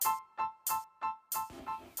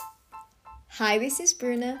Hi, this is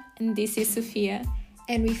Bruna. And this is Sofia.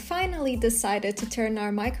 And we finally decided to turn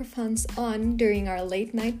our microphones on during our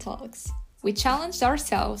late night talks. We challenged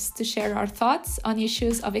ourselves to share our thoughts on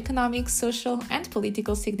issues of economic, social, and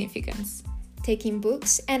political significance, taking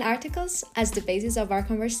books and articles as the basis of our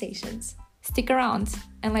conversations. Stick around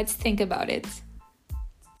and let's think about it.